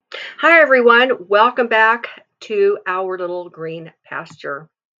Hi, everyone. Welcome back to our little green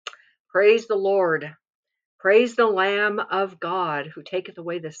pasture. Praise the Lord. Praise the Lamb of God who taketh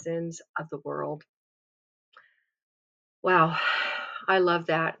away the sins of the world. Wow, I love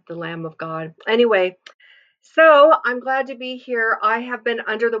that, the Lamb of God. Anyway, so I'm glad to be here. I have been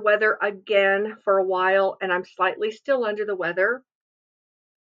under the weather again for a while, and I'm slightly still under the weather,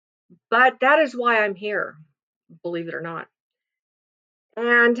 but that is why I'm here, believe it or not.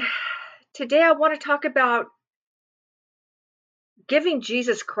 And today I want to talk about giving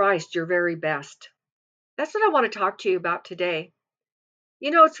Jesus Christ your very best. That's what I want to talk to you about today.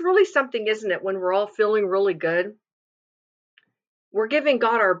 It's really something, isn't it, when we're all feeling really good? We're giving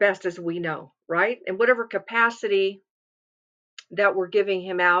God our best as we know, right? In whatever capacity that we're giving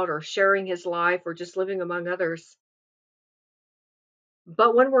Him out or sharing His life or just living among others.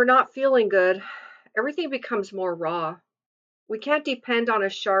 But when we're not feeling good, everything becomes more raw. We can't depend on a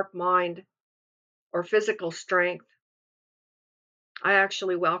sharp mind or physical strength. I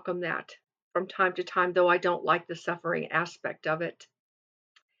actually welcome that from time to time, though I don't like the suffering aspect of it.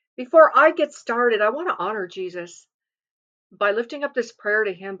 Before I get started, I want to honor Jesus by lifting up this prayer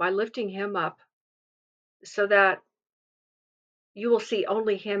to Him, by lifting Him up so that you will see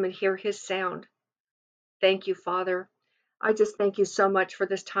only Him and hear His sound. Thank you, Father. I just thank you so much for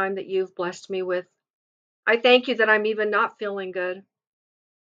this time that you've blessed me with. I thank you that I'm even not feeling good.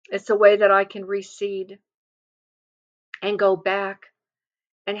 It's a way that I can recede and go back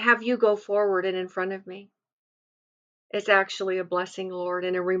and have you go forward and in front of me. It's actually a blessing, Lord,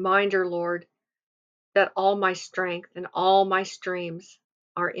 and a reminder, Lord, that all my strength and all my streams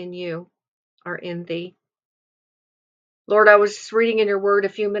are in you, are in thee. Lord, I was reading in your word a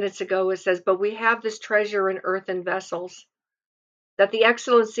few minutes ago. It says, but we have this treasure in earthen vessels, that the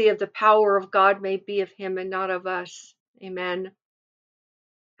excellency of the power of God may be of him and not of us. Amen.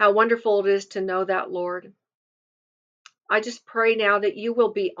 How wonderful it is to know that, Lord. I just pray now that you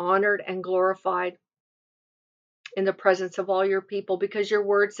will be honored and glorified in the presence of all your people, because your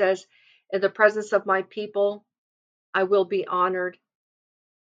word says, in the presence of my people, I will be honored,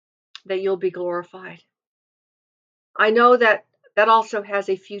 that you'll be glorified. I know that that also has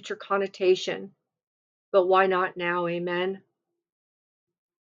a future connotation, but why not now? Amen.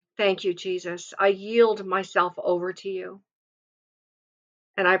 Thank you, Jesus. I yield myself over to you.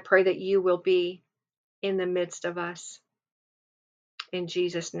 And I pray that you will be in the midst of us. In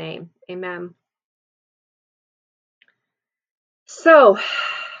Jesus' name, amen. So,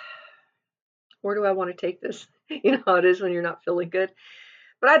 where do I want to take this? You know how it is when you're not feeling good.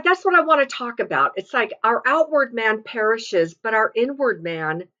 But that's what I want to talk about. It's like our outward man perishes, but our inward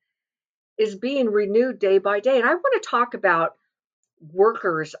man is being renewed day by day. And I want to talk about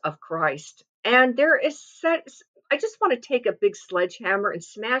workers of Christ. And I just want to take a big sledgehammer and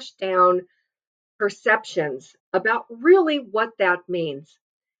smash down perceptions about really what that means.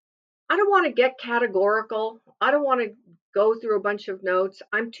 I don't want to get categorical. I don't want to go through a bunch of notes.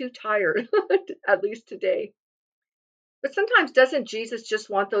 I'm too tired, at least today. But sometimes doesn't Jesus just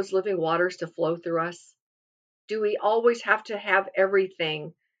want those living waters to flow through us? Do we always have to have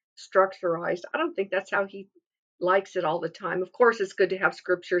everything structurized? I don't think that's how he likes it all the time. Of course, it's good to have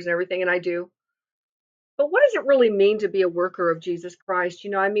scriptures and everything, and I do. But what does it really mean to be a worker of Jesus Christ?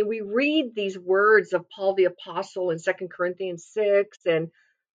 We read these words of Paul the Apostle in 2 Corinthians 6 and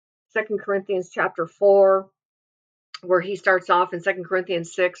 2 Corinthians chapter 4, where he starts off in 2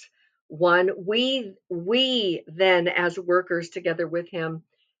 Corinthians 6, 1, we then as workers together with him.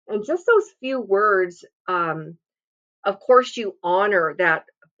 And just those few words, of course, you honor that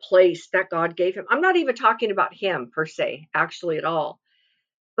place that God gave him. I'm not even talking about him per se, actually, at all.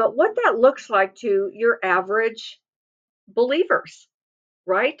 But what that looks like to your average believers,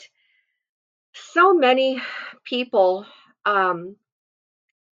 right? So many people are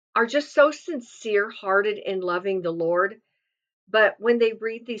just so sincere hearted in loving the Lord. But when they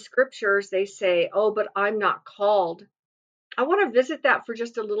read these scriptures, they say, oh, but I'm not called. I want to visit that for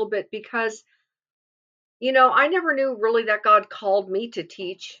just a little bit because, I never knew really that God called me to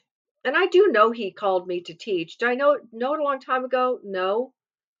teach. And I do know he called me to teach. Do I know it a long time ago? No.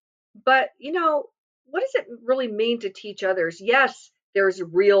 But, what does it really mean to teach others? Yes, there's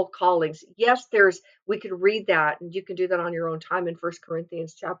real callings. Yes, we could read that, and you can do that on your own time in 1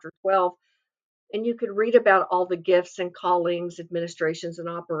 Corinthians chapter 12. And you could read about all the gifts and callings, administrations, and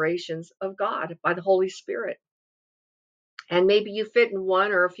operations of God by the Holy Spirit. And maybe you fit in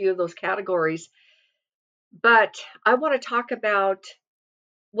one or a few of those categories. But I want to talk about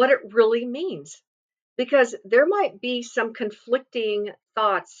what it really means, because there might be some conflicting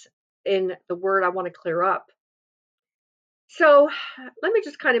thoughts in the word I want to clear up. So let me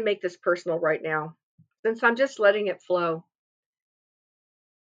just kind of make this personal right now, since I'm just letting it flow.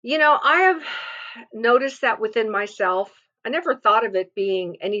 I have noticed that within myself, I never thought of it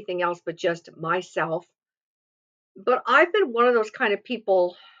being anything else but just myself. But I've been one of those kind of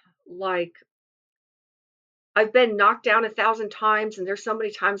people, like, I've been knocked down 1,000 times, and there's so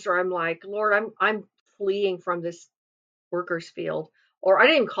many times where I'm like, Lord, I'm fleeing from this workers field. Or I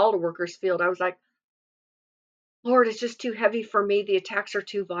didn't even call it a workers field. I was like, Lord, it's just too heavy for me. The attacks are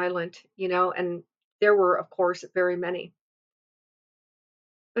too violent, and there were, of course, very many.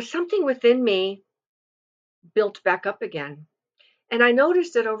 But something within me built back up again. And I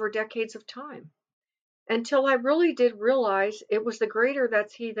noticed it over decades of time until I really did realize it was the greater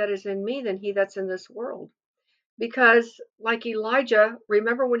that's he that is in me than he that's in this world. Because, like Elijah,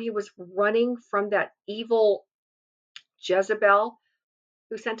 remember when he was running from that evil Jezebel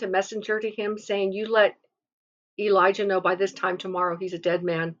who sent a messenger to him saying, You let Elijah know by this time tomorrow he's a dead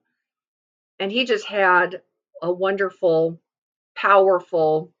man. And he just had a wonderful,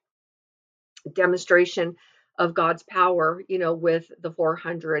 powerful demonstration of God's power, with the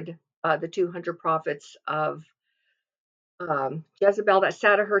 400, the 200 prophets of Jezebel that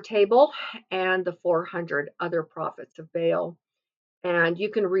sat at her table and the 400 other prophets of Baal. And you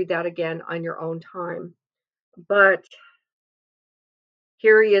can read that again on your own time. But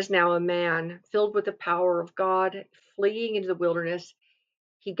here he is now, a man filled with the power of God, fleeing into the wilderness.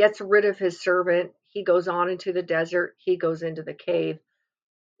 He gets rid of his servant. He goes on into the desert. He goes into the cave.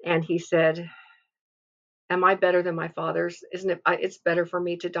 And he said, Am I better than my fathers? Isn't it? It's better for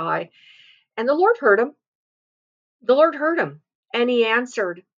me to die. And the Lord heard him. The Lord heard him. And he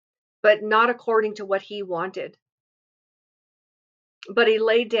answered, but not according to what he wanted. But he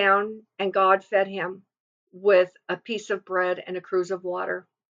laid down, and God fed him with a piece of bread and a cruse of water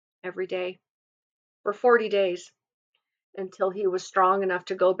every day for 40 days until he was strong enough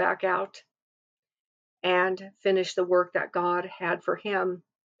to go back out and finish the work that God had for him.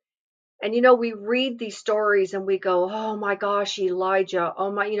 And we read these stories and we go, oh my gosh, Elijah.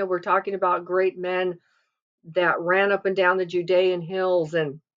 Oh my, we're talking about great men that ran up and down the Judean hills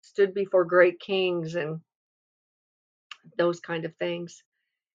and stood before great kings and those kind of things.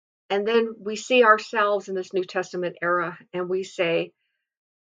 And then we see ourselves in this New Testament era and we say,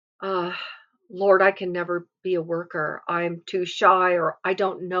 uh, Lord, I can never be a worker. I'm too shy, or I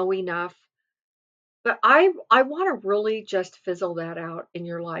don't know enough. But I want to really just fizzle that out in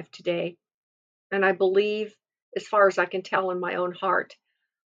your life today. And I believe, as far as I can tell in my own heart,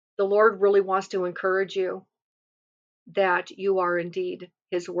 the Lord really wants to encourage you that you are indeed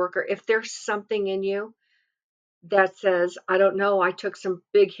his worker. If there's something in you that says, I don't know, I took some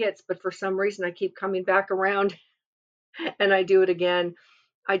big hits, but for some reason I keep coming back around and I do it again,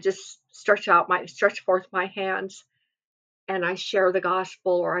 I just stretch forth my hands and I share the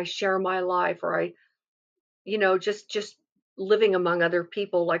gospel, or I share my life, or I, just living among other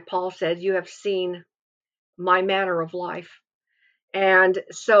people. Like Paul said, you have seen my manner of life. And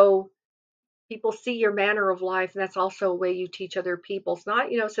so people see your manner of life, and that's also a way you teach other people. It's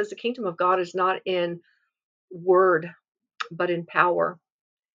not, it says the kingdom of God is not in word, but in power.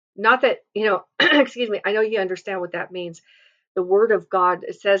 Not that, excuse me, I know you understand what that means. The word of God,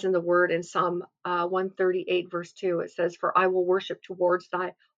 it says in the word in Psalm 138, verse 2, it says, For I will worship towards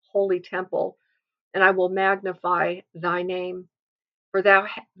thy holy temple, and I will magnify thy name. For thou,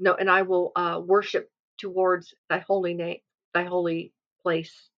 no, and I will worship towards thy holy name, thy holy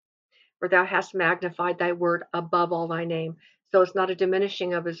place. For thou hast magnified thy word above all thy name. So it's not a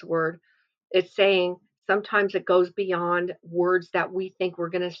diminishing of his word. It's saying sometimes it goes beyond words that we think we're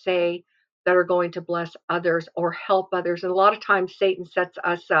going to say that are going to bless others or help others. And a lot of times Satan sets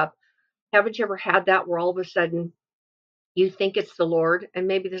us up. Haven't you ever had that where all of a sudden you think it's the Lord? And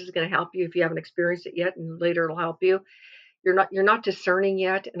maybe this is going to help you if you haven't experienced it yet, and later it'll help you. You're not discerning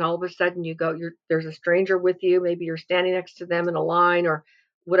yet, and all of a sudden there's a stranger with you. Maybe you're standing next to them in a line or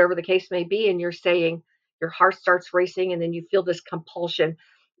whatever the case may be, and you're saying, your heart starts racing, and then you feel this compulsion.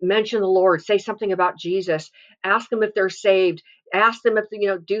 Mention the Lord, say something about Jesus, ask them if they're saved, ask them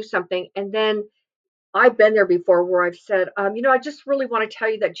if do something. And then I've been there before where I've said, I just really want to tell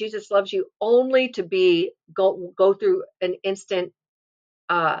you that Jesus loves you, only to go through an instant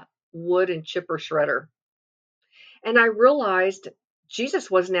uh wood and chipper shredder. And I realized Jesus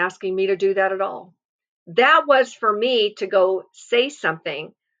wasn't asking me to do that at all. That was for me to go say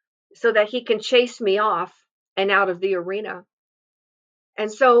something so that he can chase me off and out of the arena.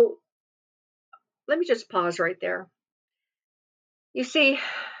 And so let me just pause right there. You see,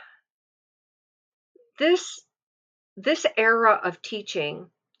 this era of teaching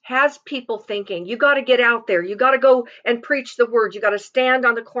has people thinking, you got to get out there, you got to go and preach the word, you got to stand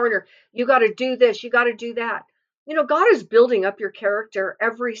on the corner, you got to do this, you got to do that. God is building up your character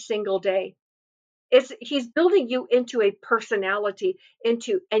every single day. He's building you into a personality, and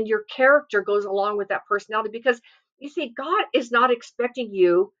your character goes along with that personality, because you see, God is not expecting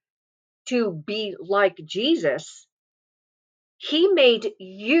you to be like Jesus. He made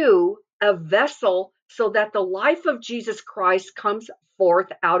you a vessel so that the life of Jesus Christ comes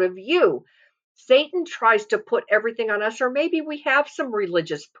forth out of you. Satan tries to put everything on us, or maybe we have some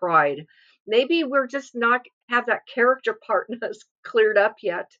religious pride. Maybe we're just not have that character part in us cleared up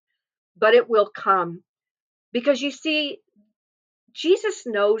yet, but it will come. Because you see, Jesus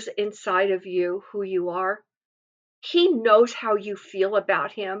knows inside of you who you are. He knows how you feel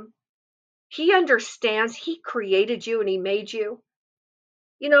about him. He understands. He created you and he made you.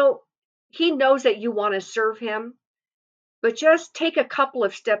 You know, he knows that you want to serve him, but just take a couple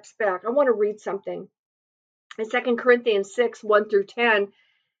of steps back. I want to read something. In 2 Corinthians 6, 1 through 10,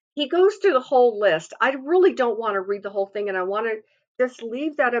 he goes through the whole list. I really don't want to read the whole thing, and I want to just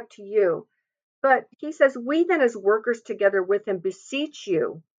leave that up to you. But he says, we then as workers together with him beseech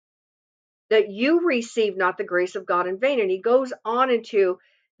you that you receive not the grace of God in vain. And he goes on into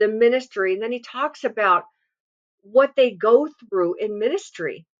the ministry, and then he talks about what they go through in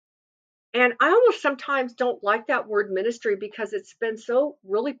ministry. And I almost sometimes don't like that word ministry, because it's been so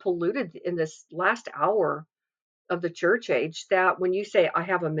really polluted in this last hour of the church age, that when you say, I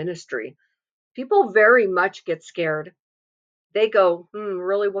have a ministry, people very much get scared. They go,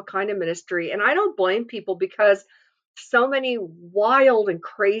 really, what kind of ministry? And I don't blame people, because so many wild and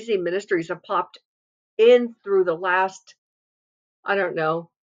crazy ministries have popped in through the last, I don't know,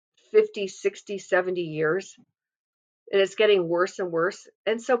 50, 60, 70 years. And it's getting worse and worse.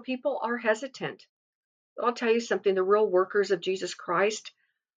 And so people are hesitant. I'll tell you something, the real workers of Jesus Christ,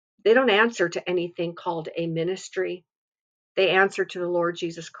 they don't answer to anything called a ministry. They answer to the Lord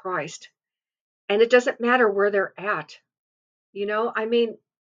Jesus Christ. And it doesn't matter where they're at. I mean,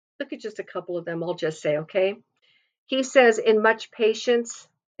 look at just a couple of them, I'll just say, okay? He says, in much patience,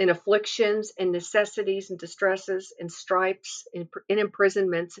 in afflictions, in necessities, and distresses, in stripes, in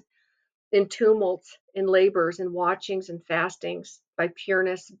imprisonments, in tumults, in labors, in watchings and fastings, by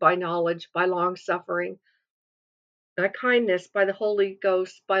pureness, by knowledge, by long suffering, by kindness, by the Holy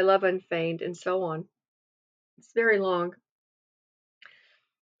Ghost, by love unfeigned, and so on. It's very long.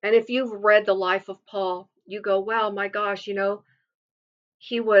 And if you've read the life of Paul, you go, well, my gosh,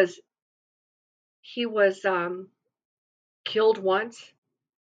 he was killed once.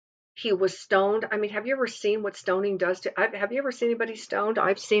 He was stoned. I mean, have you ever seen what stoning does to? Have you ever seen anybody stoned?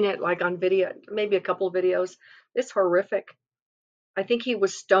 I've seen it like on video, maybe a couple of videos. It's horrific. I think he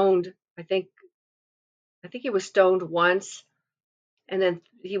was stoned. I think he was stoned once, and then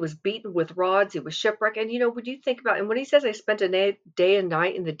he was beaten with rods. He was shipwrecked. And would you think about? And when he says I spent a day and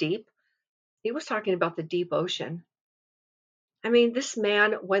night in the deep, he was talking about the deep ocean. I mean, this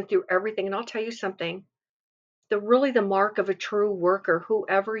man went through everything. And I'll tell you something. The mark of a true worker,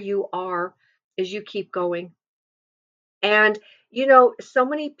 whoever you are, is you keep going. And so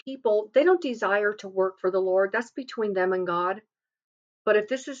many people, they don't desire to work for the Lord. That's between them and God. But if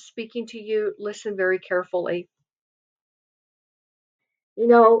this is speaking to you, listen very carefully.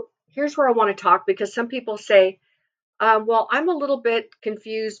 Here's where I want to talk, because some people say, well, I'm a little bit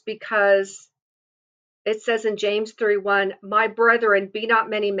confused, because it says in James 3:1, my brethren, be not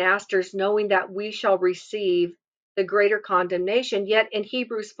many masters, knowing that we shall receive the greater condemnation. Yet in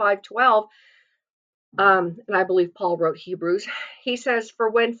Hebrews 5:12, and I believe Paul wrote Hebrews, he says, for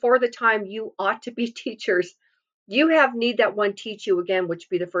the time you ought to be teachers, you have need that one teach you again, which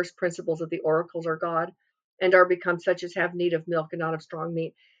be the first principles of the oracles of God, and are become such as have need of milk and not of strong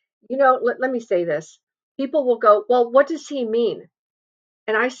meat. Let me say this. People will go, well, what does he mean?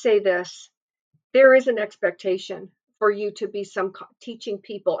 And I say this, there is an expectation for you to be some teaching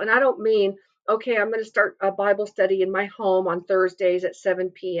people. And I don't mean, okay, I'm going to start a Bible study in my home on Thursdays at 7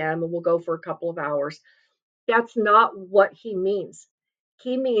 p.m. and we'll go for a couple of hours. That's not what he means.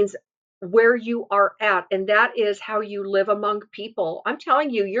 He means where you are at, and that is how you live among people. I'm telling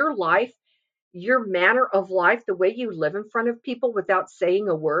you, your life, your manner of life, the way you live in front of people without saying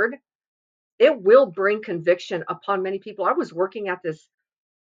a word, it will bring conviction upon many people. I was working at this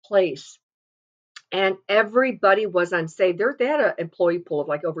place, and everybody was unsaved. They had an employee pool of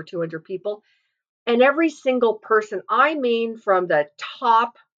like over 200 people, and every single person, I mean, from the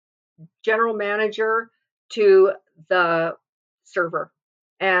top general manager to the server,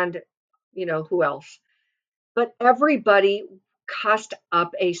 and who else, but everybody cussed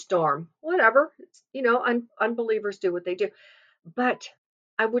up a storm. Whatever, unbelievers do what they do. But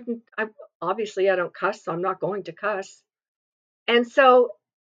I wouldn't, obviously I don't cuss, so I'm not going to cuss. And so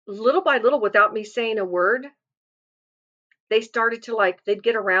little by little, without me saying a word, they started to like, they'd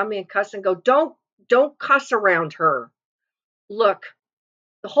get around me and cuss and go, don't cuss around her. Look,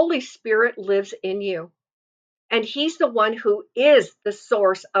 the Holy Spirit lives in you. And he's the one who is the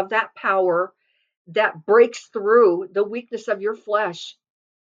source of that power that breaks through the weakness of your flesh.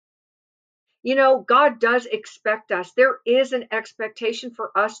 You know, God does expect us. There is an expectation for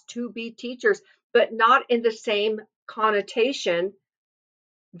us to be teachers, but not in the same connotation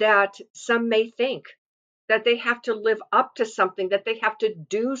that some may think, that they have to live up to something, that they have to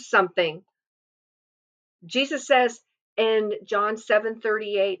do something. Jesus says in John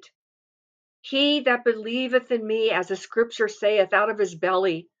 7:38, he that believeth in me, as the scripture saith, out of his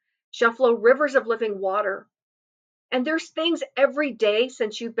belly shall flow rivers of living water. And there's things every day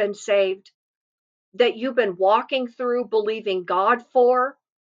since you've been saved that you've been walking through, believing God for,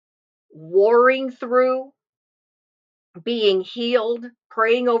 warring through, being healed,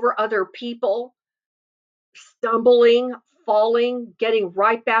 praying over other people, stumbling, falling, getting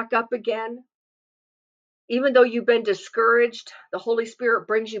right back up again. Even though you've been discouraged, the Holy Spirit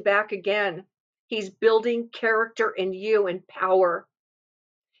brings you back again. He's building character in you and power.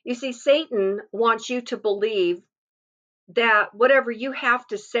 You see, Satan wants you to believe that whatever you have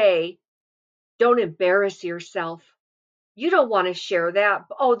to say, don't embarrass yourself. You don't want to share that.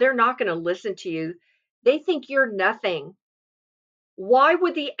 Oh, they're not going to listen to you. They think you're nothing. Why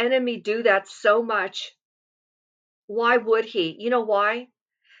would the enemy do that so much? Why would he? You know why?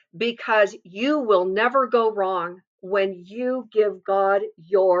 Because you will never go wrong when you give God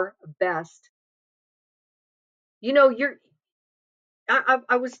your best. You know,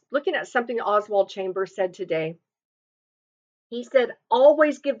 I was looking at something Oswald Chambers said today. He said,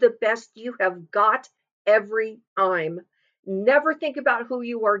 always give the best you have got every time. Never think about who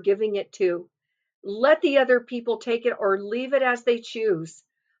you are giving it to. Let the other people take it or leave it as they choose.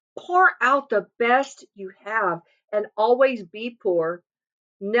 Pour out the best you have and always be poor.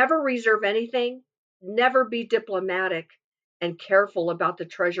 Never reserve anything. Never be diplomatic and careful about the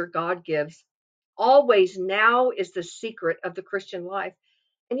treasure God gives. Always now is the secret of the Christian life.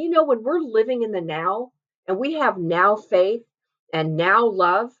 And you know, when we're living in the now and we have now faith and now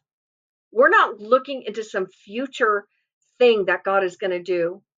love, we're not looking into some future thing that God is going to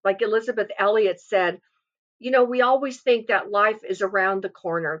do. Like Elizabeth Elliot said, you know, we always think that life is around the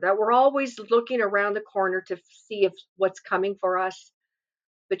corner, that we're always looking around the corner to see if what's coming for us.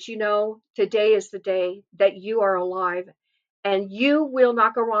 But you know, today is the day that you are alive and you will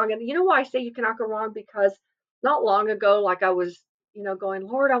not go wrong. And you know why I say you cannot go wrong? Because not long ago, like I was, you know, going,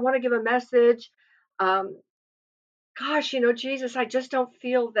 Lord, I want to give a message. Um, Gosh, you know, Jesus, I just don't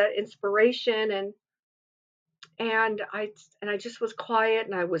feel that inspiration. And I just was quiet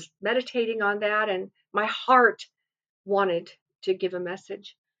and I was meditating on that. And my heart wanted to give a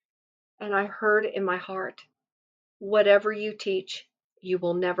message. And I heard in my heart, whatever you teach, you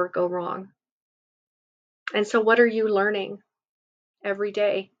will never go wrong. And so, what are you learning every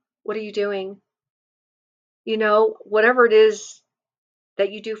day? What are you doing? You know, whatever it is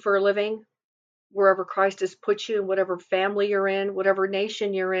that you do for a living, wherever Christ has put you, whatever family you're in, whatever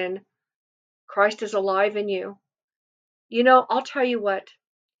nation you're in, Christ is alive in you. You know, I'll tell you what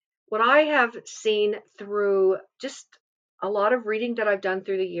I have seen through just a lot of reading that I've done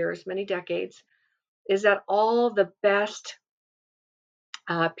through the years, many decades, is that all the best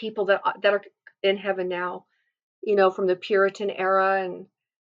people that are in heaven now, you know, from the Puritan era and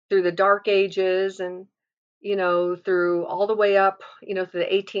through the Dark Ages and you know through all the way up, you know, through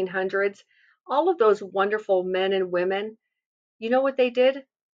the 1800s, all of those wonderful men and women, you know what they did?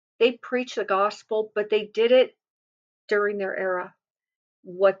 They preached the gospel, but they did it during their era.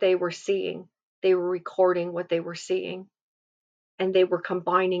 What they were seeing, they were recording what they were seeing, and they were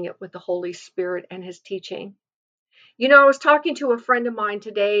combining it with the Holy Spirit and his teaching. You know, I was talking to a friend of mine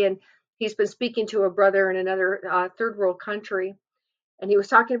today, and he's been speaking to a brother in another third world country. And he was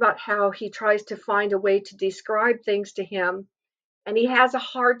talking about how he tries to find a way to describe things to him, and he has a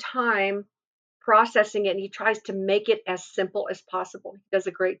hard time processing it. And he tries to make it as simple as possible. He does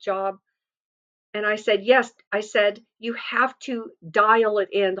a great job. And I said, yes, I said, you have to dial it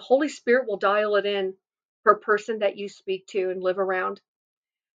in. The Holy Spirit will dial it in per person that you speak to and live around.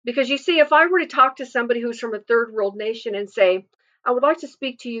 Because you see, if I were to talk to somebody who's from a third world nation and say, I would like to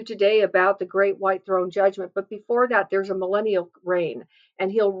speak to you today about the great white throne judgment, but before that, there's a millennial reign,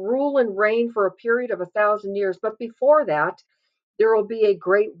 and he'll rule and reign for a period of 1,000 years. But before that, there will be a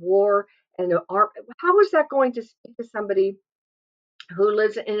great war and an arm. How is that going to speak to somebody who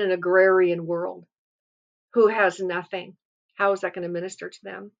lives in an agrarian world, who has nothing? How is that going to minister to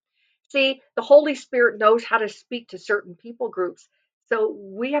them? See, the Holy Spirit knows how to speak to certain people groups. So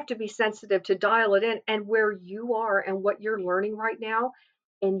we have to be sensitive to dial it in, and where you are and what you're learning right now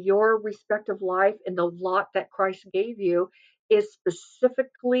in your respective life and the lot that Christ gave you is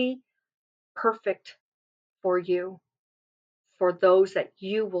specifically perfect for you, for those that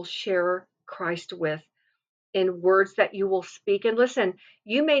you will share Christ with, in words that you will speak. And listen,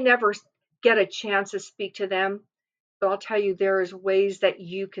 you may never get a chance to speak to them, but I'll tell you, there is ways that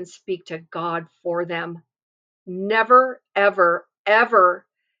you can speak to God for them. Never, ever, ever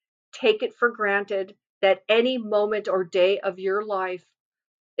take it for granted that any moment or day of your life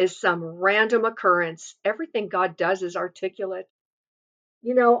is some random occurrence. Everything God does is articulate.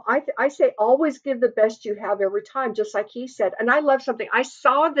 I say always give the best you have every time, just like he said. And I love something. I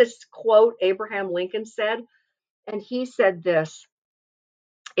saw this quote Abraham Lincoln said, and he said this: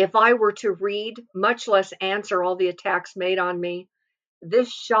 if I were to read, much less answer all the attacks made on me,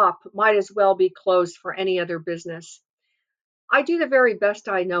 this shop might as well be closed for any other business. I do the very best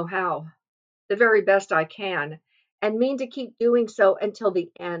I know how, the very best I can, and mean to keep doing so until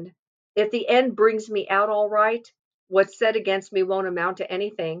the end. If the end brings me out all right, what's said against me won't amount to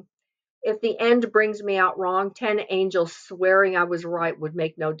anything. If the end brings me out wrong, 10 angels swearing I was right would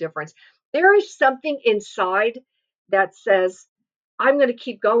make no difference. There is something inside that says, I'm going to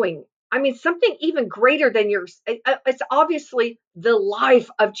keep going. I mean, something even greater than yours. It's obviously the life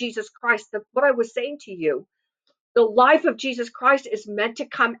of Jesus Christ. What I was saying to you, the life of Jesus Christ is meant to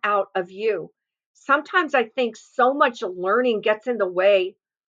come out of you. Sometimes I think so much learning gets in the way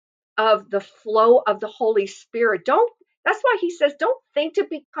of the flow of the Holy Spirit. That's why he says, don't think to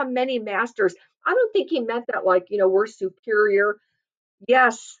become many masters. I don't think he meant that like, we're superior.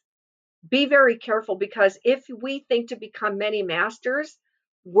 Yes, be very careful, because if we think to become many masters,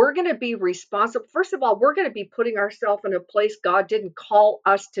 we're going to be responsible. First of all, we're going to be putting ourselves in a place God didn't call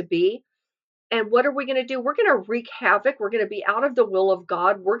us to be. And what are we going to do? We're going to wreak havoc. We're going to be out of the will of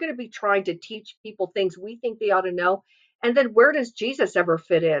God. We're going to be trying to teach people things we think they ought to know. And then where does Jesus ever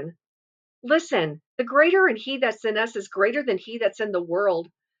fit in? Listen, the greater in he that's in us is greater than he that's in the world.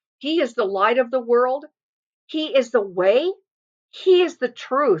 He is the light of the world. He is the way. He is the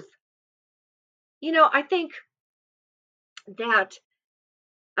truth. I think that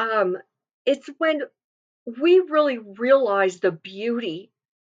um, it's when we really realize the beauty,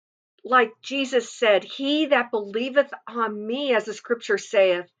 like Jesus said, he that believeth on me, as the scripture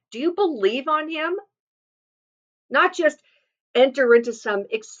saith. Do you believe on him? Not just enter into some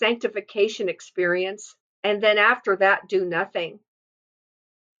sanctification experience and then after that do nothing.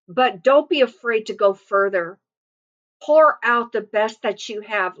 But don't be afraid to go further. Pour out the best that you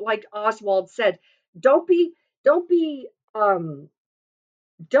have. Like Oswald said, don't be don't be um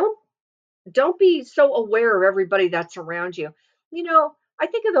don't don't be so aware of everybody that's around you. I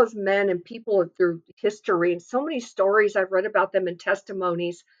think of those men and people through history, and so many stories I've read about them and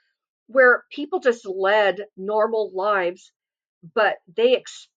testimonies where people just led normal lives, but they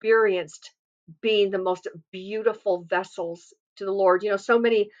experienced being the most beautiful vessels to the Lord. So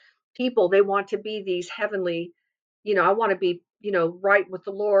many people, they want to be these heavenly, I want to be, right with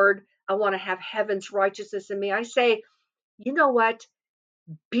the Lord. I want to have heaven's righteousness in me. I say, you know what?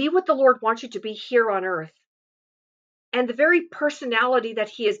 Be what the Lord wants you to be here on earth. And the very personality that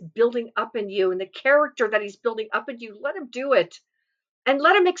he is building up in you and the character that he's building up in you, let him do it and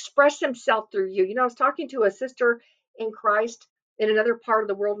let him express himself through you. I was talking to a sister in Christ in another part of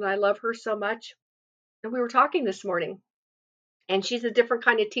the world, and I love her so much. And we were talking this morning, and she's a different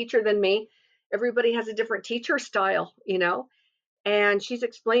kind of teacher than me. Everybody has a different teacher style. And she's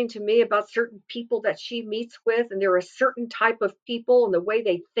explained to me about certain people that she meets with, and they're a certain type of people and the way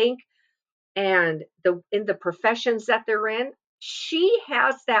they think and in the professions that they're in. She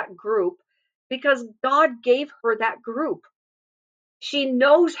has that group because God gave her that group. She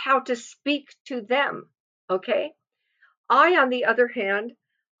knows how to speak to them. Okay. I, on the other hand,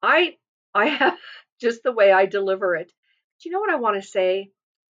 I have just the way I deliver it. Do you know what I want to say?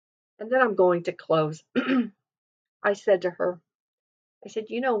 And then I'm going to close. I said to her, I said,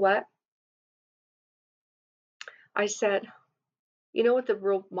 you know what? I said, you know what the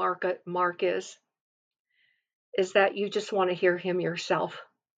real mark is that you just want to hear him yourself.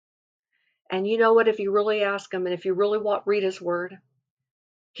 And you know what? If you really ask him and if you really read his word,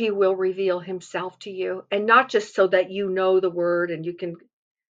 he will reveal himself to you. And not just so that you know the word and you can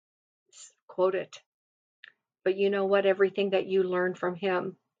quote it, but you know what? Everything that you learn from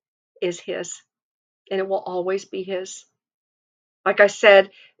him is his, and it will always be his. Like I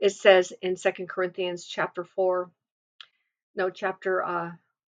said, it says in 2 Corinthians chapter 4, no, chapter,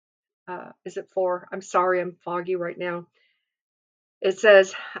 is it 4? I'm sorry, I'm foggy right now. It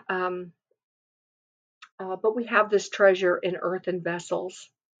says, um, but we have this treasure in earthen vessels,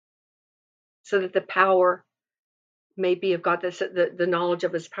 so that the power may be of God, the knowledge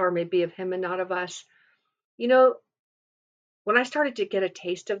of his power may be of him and not of us. You know, when I started to get a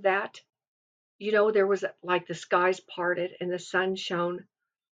taste of that, there was like the skies parted and the sun shone,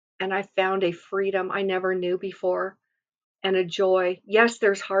 and I found a freedom I never knew before and a joy. Yes,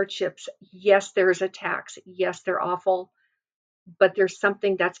 there's hardships. Yes, there's attacks. Yes, they're awful, but there's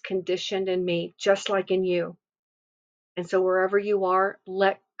something that's conditioned in me, just like in you. And so wherever you are,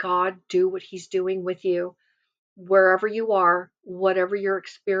 let God do what he's doing with you. Wherever you are, whatever you're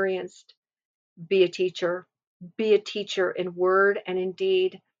experienced, be a teacher. Be a teacher in word and in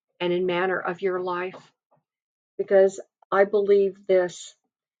deed and in manner of your life. Because I believe this,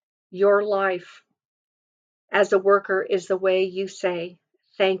 your life as a worker is the way you say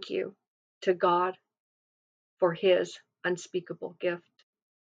thank you to God for his unspeakable gift.